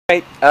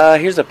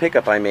Here's a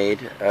pickup I made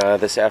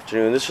this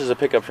afternoon. This was a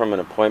pickup from an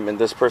appointment.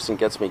 This person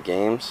gets me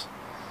games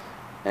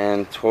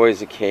and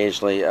toys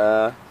occasionally.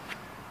 I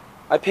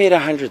paid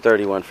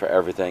 $131 for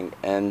everything,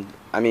 and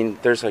I mean,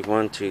 there's like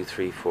 1, 2,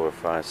 3, 4,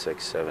 5,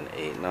 6, 7,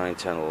 8, 9,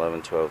 10,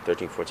 11, 12,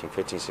 13, 14,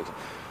 15, 16,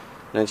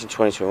 19,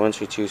 20, 21,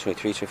 22,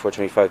 23, 24,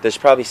 25. There's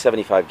probably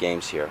 75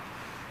 games here.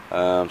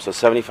 So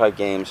 75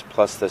 games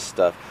plus this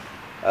stuff.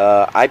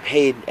 I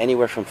paid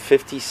anywhere from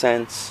 50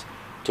 cents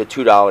to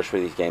 $2 for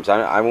these games.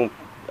 I won't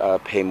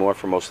pay more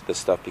for most of this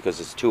stuff because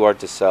it's too hard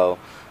to sell,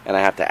 and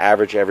I have to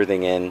average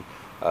everything in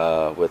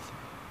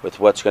with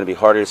what's going to be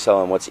harder to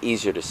sell and what's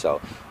easier to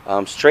sell.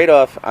 Straight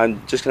off,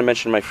 I'm just going to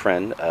mention my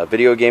friend,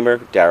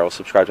 VideoGamerDaryll.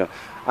 Subscribe to him.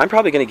 I'm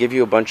probably going to give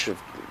you a bunch of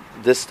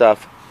this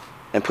stuff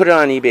and put it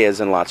on eBay as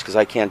in lots because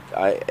I can't.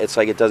 It's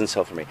like it doesn't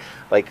sell for me.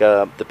 Like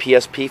the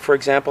PSP, for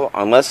example.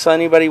 Unless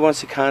anybody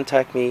wants to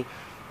contact me,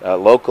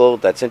 local,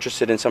 that's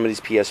interested in some of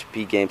these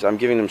PSP games, I'm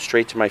giving them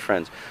straight to my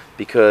friends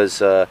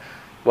because,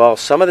 well,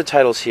 some of the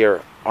titles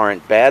here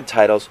aren't bad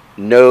titles.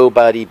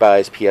 Nobody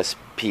buys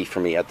PSP for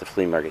me at the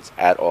flea markets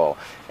at all.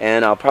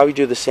 And I'll probably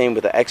do the same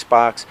with the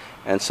Xbox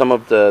and some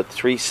of the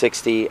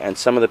 360 and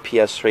some of the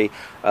PS3.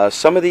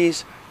 Some of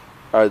these,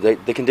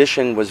 the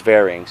condition was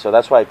varying, so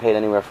that's why I paid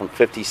anywhere from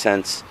 50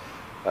 cents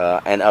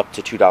and up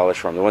to $2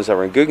 for them. The ones that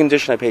were in good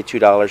condition, I paid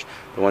 $2.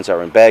 The ones that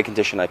were in bad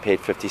condition, I paid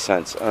 50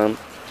 cents. I'm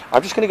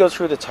just going to go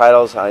through the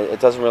titles. It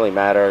doesn't really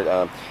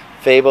matter.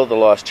 Fable, The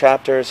Lost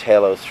Chapters,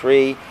 Halo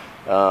 3,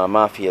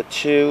 Mafia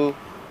 2,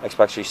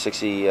 Xbox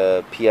 360,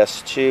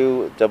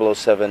 PS2,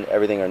 007,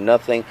 Everything or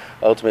Nothing,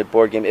 Ultimate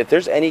Board Game. If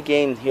there's any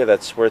game here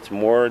that's worth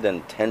more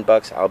than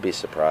 $10, I'll be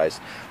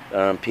surprised.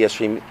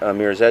 PS3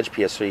 Mirror's Edge,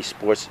 PS3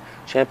 Sports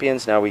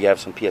Champions. Now we have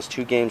some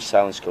PS2 games,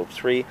 Silent Scope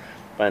 3,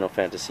 Final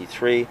Fantasy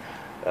 3,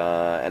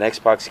 an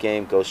Xbox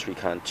game, Ghost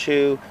Recon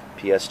 2,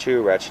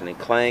 PS2, Ratchet &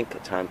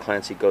 Clank, Tom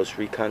Clancy Ghost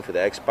Recon for the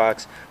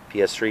Xbox,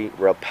 PS3,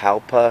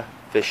 Rapalpa,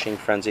 Fishing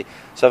Frenzy.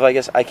 So I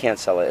guess I can't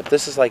sell it. If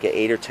this is like an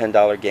 $8 or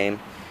 $10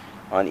 game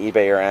on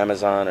eBay or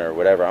Amazon or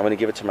whatever, I'm going to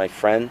give it to my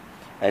friend,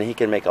 and he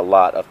can make a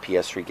lot of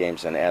PS3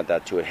 games and add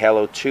that to it.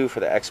 Halo 2 for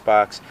the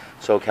Xbox,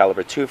 Soul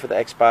Calibur 2 for the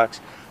Xbox.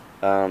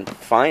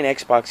 Fine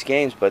Xbox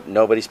games, but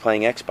nobody's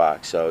playing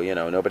Xbox, so, you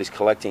know, nobody's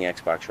collecting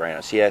Xbox right now.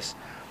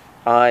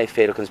 CSI,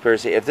 Fatal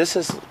Conspiracy. If this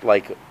is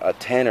like a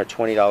 $10 or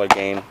 $20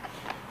 game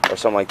or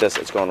something like this,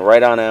 it's going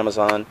right on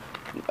Amazon.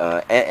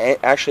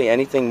 Actually,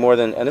 anything more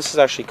than, and this is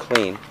actually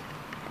clean,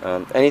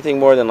 anything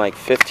more than like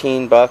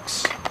 $15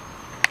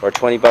 or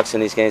 $20 in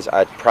these games,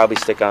 I'd probably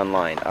stick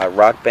online.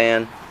 Rock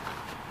Band,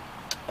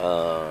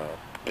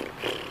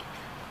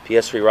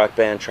 PS3 Rock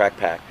Band Track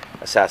Pack.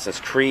 Assassin's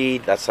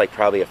Creed, that's like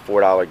probably a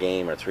 $4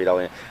 game or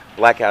 $3 game.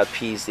 Blackout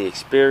Peas The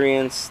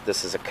Experience,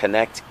 this is a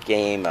Connect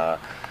game.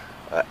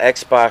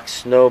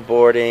 Xbox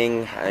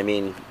Snowboarding, I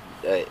mean,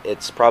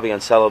 it's probably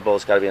unsellable,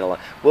 it's got to be in a lot.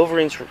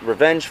 Wolverine's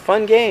Revenge,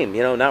 fun game,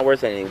 you know, not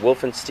worth anything.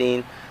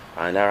 Wolfenstein,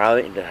 now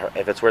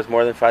if it's worth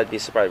more than $5, be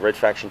surprised. Red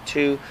Faction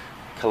 2,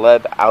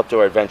 Caleb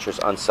Outdoor Adventures,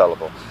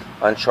 unsellable.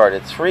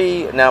 Uncharted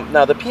 3, now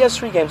the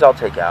PS3 games I'll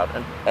take out,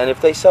 and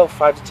if they sell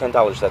 $5 to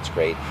 $10, that's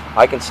great.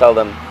 I can sell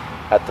them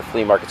at the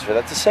flea markets for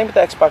that. The same with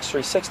the Xbox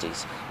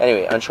 360s.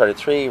 Anyway, Uncharted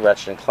 3,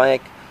 Ratchet &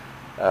 Clank,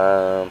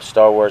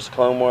 Star Wars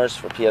Clone Wars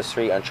for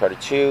PS3,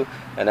 Uncharted 2,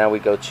 and now we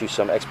go to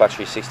some Xbox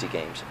 360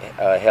 games.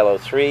 Halo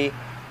 3,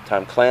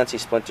 Tom Clancy,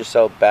 Splinter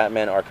Cell,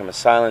 Batman Arkham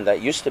Asylum.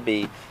 That used to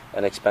be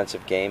an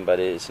expensive game, but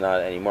it's not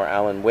anymore.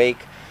 Alan Wake.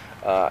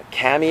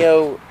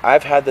 Cameo,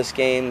 I've had this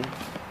game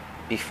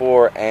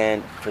before,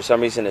 and for some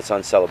reason it's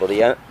unsellable.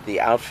 The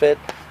outfit,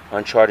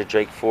 Uncharted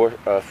Drake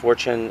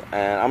Fortune,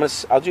 and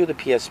I'll do the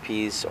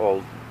PSPs.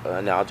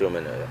 No, I'll do them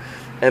in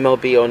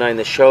MLB 09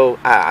 The Show.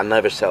 I'll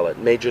never sell it.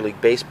 Major League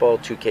Baseball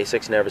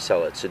 2K6, never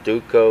sell it.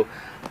 Sudoku,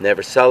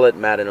 never sell it.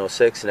 Madden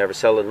 06, never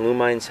sell it.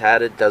 Lumines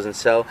had it, doesn't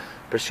sell.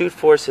 Pursuit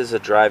Force is a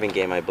driving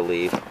game, I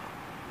believe.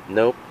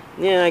 Nope.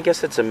 Yeah, I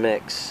guess it's a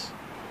mix.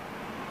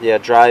 Yeah,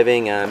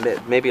 driving.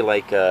 Maybe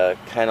like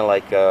kind of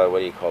like what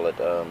do you call it?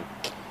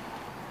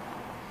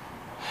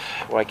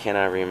 Why can't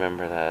I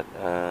remember that?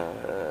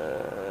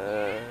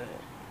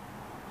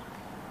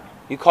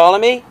 You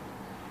calling me?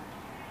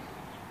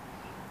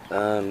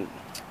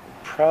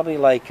 Probably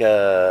like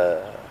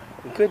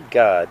good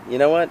God. You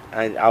know what?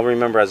 I'll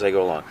remember as I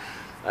go along.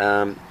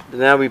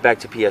 Now we're back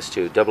to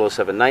PS2.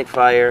 007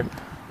 Nightfire,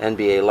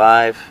 NBA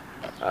Live,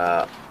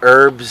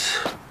 Herbs,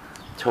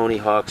 Tony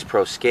Hawk's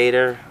Pro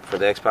Skater for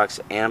the Xbox,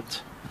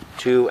 Amped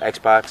 2,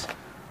 Xbox,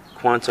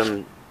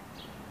 Quantum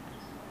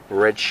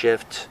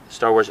Redshift,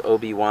 Star Wars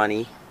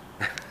Obi-Wan-y.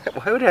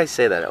 Why would I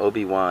say that?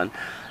 Obi-Wan.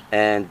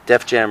 And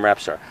Def Jam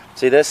Rapstar.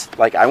 See this?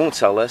 Like, I won't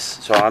sell this,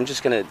 so I'm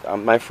just going to,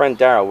 my friend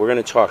Daryl, we're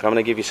going to talk. I'm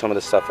going to give you some of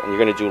the stuff, and you're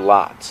going to do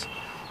lots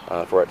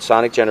for it.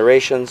 Sonic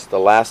Generations, The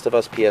Last of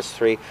Us,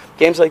 PS3.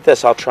 Games like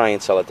this, I'll try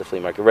and sell at the flea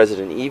market.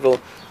 Resident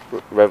Evil,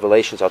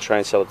 Revelations, I'll try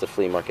and sell at the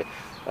flea market.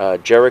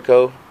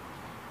 Jericho,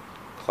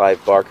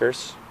 Clive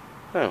Barker's.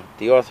 Oh,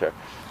 the author.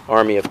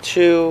 Army of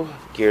Two,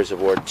 Gears of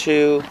War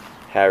 2,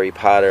 Harry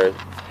Potter,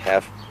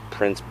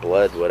 Half-Prince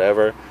Blood,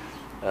 whatever.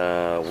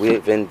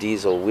 Vin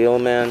Diesel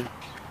Wheelman.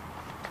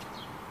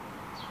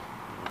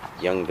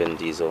 Young Vin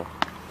Diesel.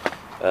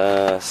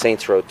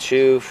 Saints Row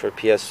 2 for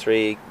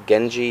PS3.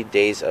 Genji,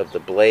 Days of the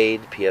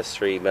Blade,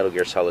 PS3. Metal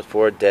Gear Solid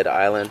 4, Dead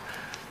Island.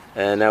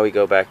 And now we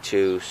go back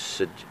to...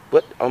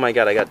 what? Oh my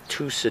god, I got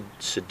two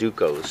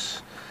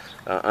Sudokus.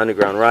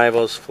 Underground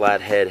Rivals,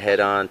 Flathead,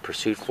 Head-On,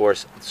 Pursuit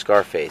Force,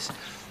 Scarface.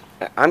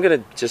 I'm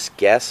going to just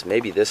guess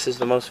maybe this is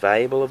the most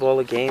valuable of all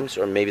the games,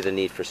 or maybe the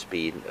Need for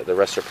Speed. The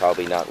rest are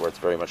probably not worth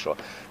very much at all.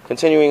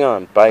 Continuing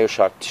on,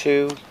 BioShock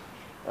 2,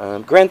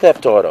 Grand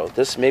Theft Auto.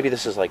 Maybe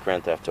this is like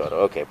Grand Theft Auto.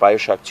 Okay,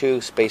 BioShock 2,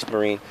 Space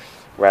Marine,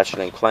 Ratchet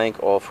and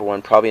Clank, all for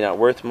one. Probably not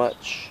worth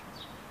much.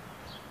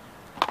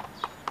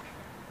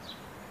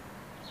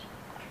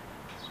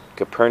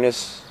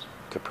 Copernicus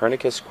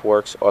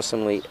Quark's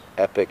awesomely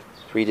epic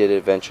 3D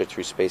adventure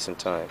through space and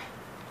time.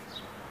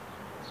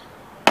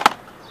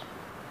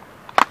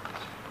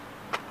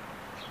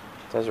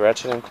 Does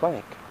Ratchet and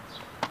Clank.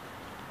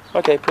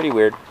 Okay, pretty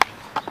weird.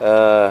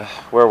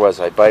 Where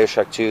was I?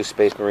 BioShock 2,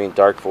 Space Marine,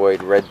 Dark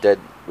Void, Red Dead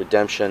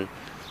Redemption,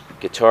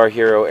 Guitar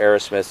Hero,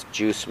 Aerosmith,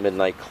 Juice,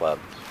 Midnight Club.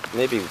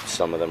 Maybe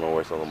some of them are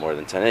worth a little more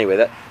than 10. Anyway,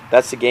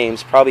 that's the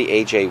games. Probably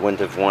AJ wouldn't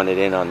have wanted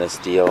in on this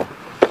deal.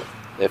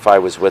 If I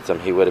was with him,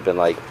 he would have been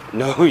like,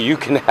 "No, you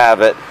can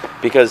have it,"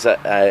 because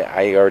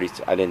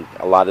I didn't.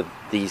 A lot of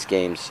these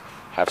games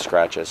have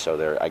scratches,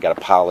 so I got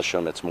to polish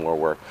them. It's more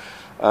work.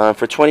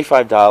 For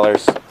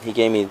 $25, he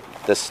gave me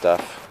this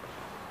stuff.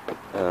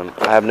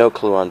 I have no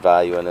clue on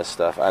value on this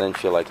stuff. I didn't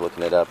feel like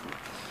looking it up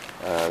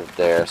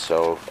there,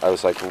 so I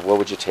was like, well, "What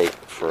would you take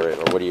for it,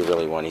 or what do you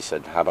really want?" He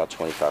said, "How about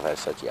 25?" I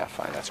said, "Yeah,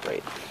 fine, that's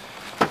great."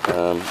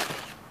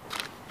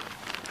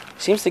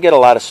 Seems to get a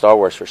lot of Star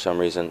Wars for some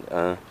reason.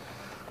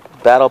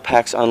 Battle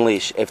Packs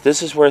Unleashed. If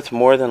this is worth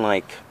more than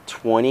like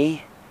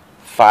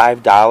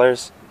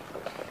 $25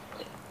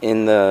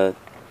 in the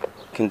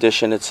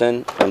condition it's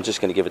in, I'm just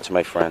going to give it to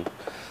my friend.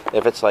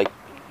 If it's like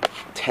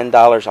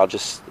 $10,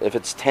 if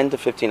it's 10 to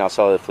 15, I'll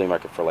sell it at the flea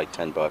market for like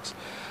 $10.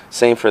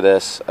 Same for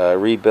this,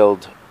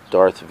 Rebuild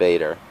Darth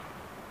Vader.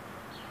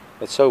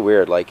 It's so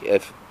weird. Like,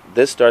 if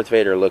this Darth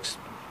Vader looks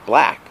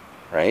black,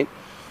 right?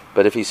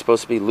 But if he's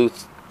supposed to be Luke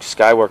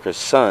Skywalker's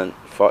son,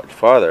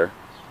 father,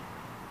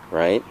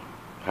 right?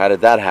 How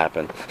did that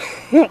happen?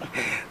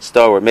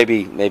 Star Wars.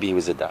 Maybe he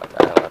was adopted.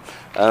 I don't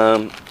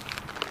know.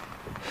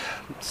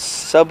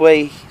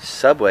 Subway.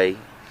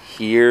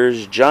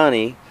 Here's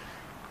Johnny.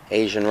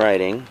 Asian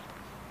writing.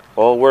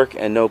 All work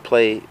and no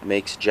play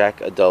makes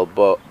Jack a dull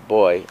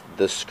boy.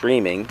 The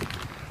screaming.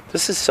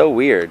 This is so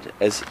weird.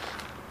 As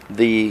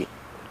the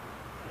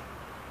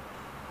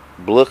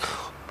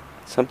Bluch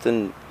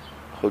something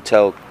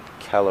Hotel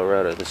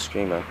Colorado. The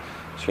screaming.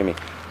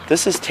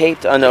 This is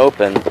taped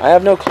unopened. I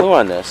have no clue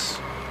on this.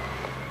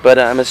 But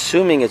I'm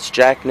assuming it's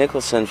Jack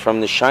Nicholson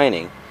from The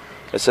Shining.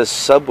 It says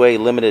Subway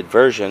limited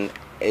version.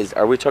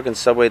 Are we talking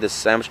Subway the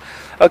sandwich?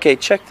 Okay,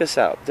 check this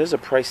out. There's a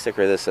price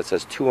sticker of this that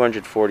says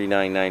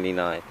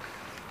 $249.99.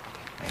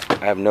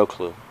 I have no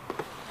clue.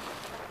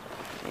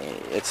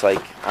 It's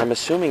like, I'm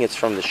assuming it's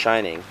from The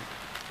Shining.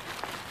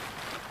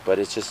 But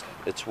it's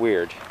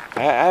weird.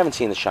 I haven't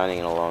seen The Shining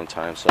in a long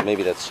time, so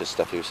maybe that's just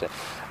stuff he was saying.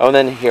 Oh, and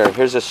then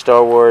here's a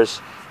Star Wars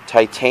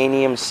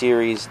Titanium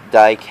Series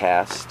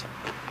die-cast.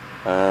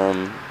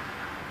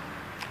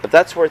 If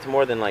that's worth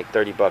more than like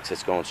 $30,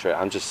 it's going straight.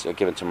 I'm just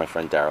giving it to my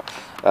friend Daryl.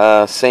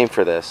 Same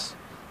for this.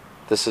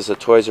 This is a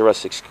Toys R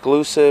Us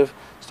exclusive,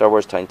 Star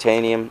Wars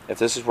Titanium. If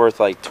this is worth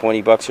like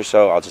 $20 or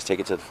so, I'll just take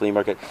it to the flea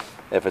market.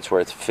 If it's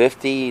worth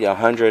 $50 to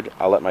 $100,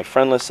 I'll let my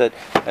friend list it,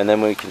 and then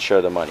we can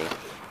share the money.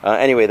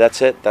 Anyway,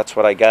 that's it. That's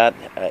what I got,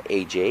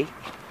 AJ,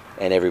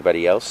 and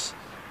everybody else.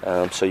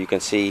 So you can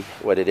see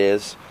what it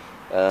is.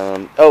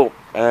 While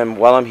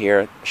I'm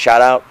here,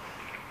 shout out.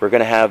 We're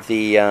going to have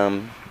the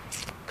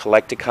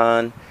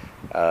Collecticon,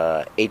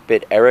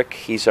 8-Bit Eric.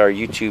 He's our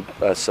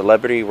YouTube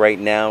celebrity right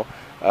now.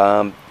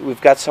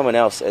 We've got someone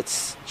else.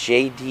 It's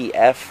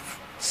JDF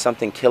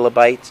something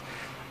kilobytes.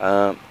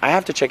 I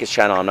have to check his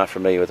channel. I'm not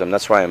familiar with him.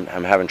 That's why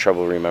I'm having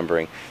trouble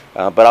remembering.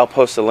 But I'll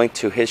post a link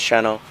to his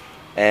channel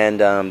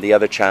and the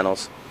other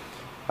channels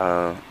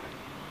under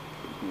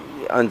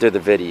the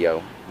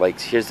video. Like,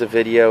 here's the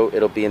video.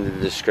 It'll be in the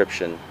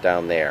description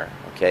down there.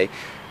 Okay.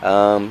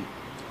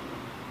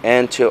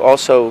 And to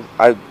also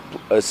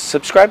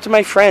subscribe to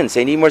my friends.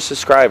 They need more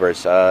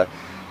subscribers.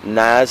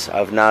 Naz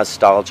of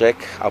Naztalgic.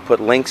 I'll put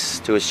links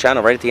to his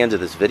channel right at the end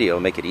of this video.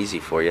 Make it easy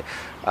for you.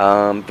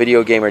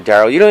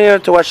 VideoGamerDaryll. You don't even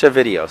have to watch their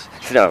videos.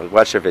 No,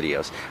 watch their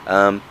videos.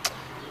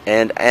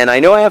 And I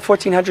know I have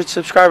 1,400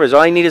 subscribers.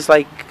 All I need is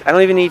I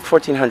don't even need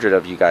 1,400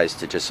 of you guys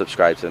to just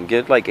subscribe to them.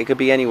 It could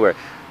be anywhere.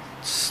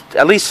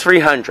 At least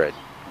 300.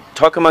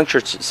 Talk amongst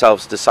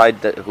yourselves. Decide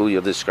who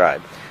you'll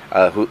subscribe.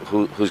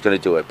 Who's going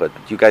to do it, but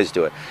you guys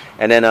do it.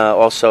 And then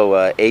also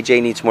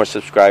AJ needs more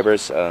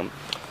subscribers, ASAP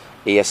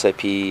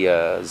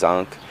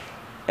Zonk.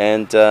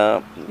 And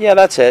yeah,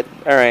 that's it.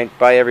 All right,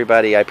 bye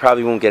everybody. I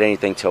probably won't get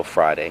anything till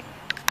Friday.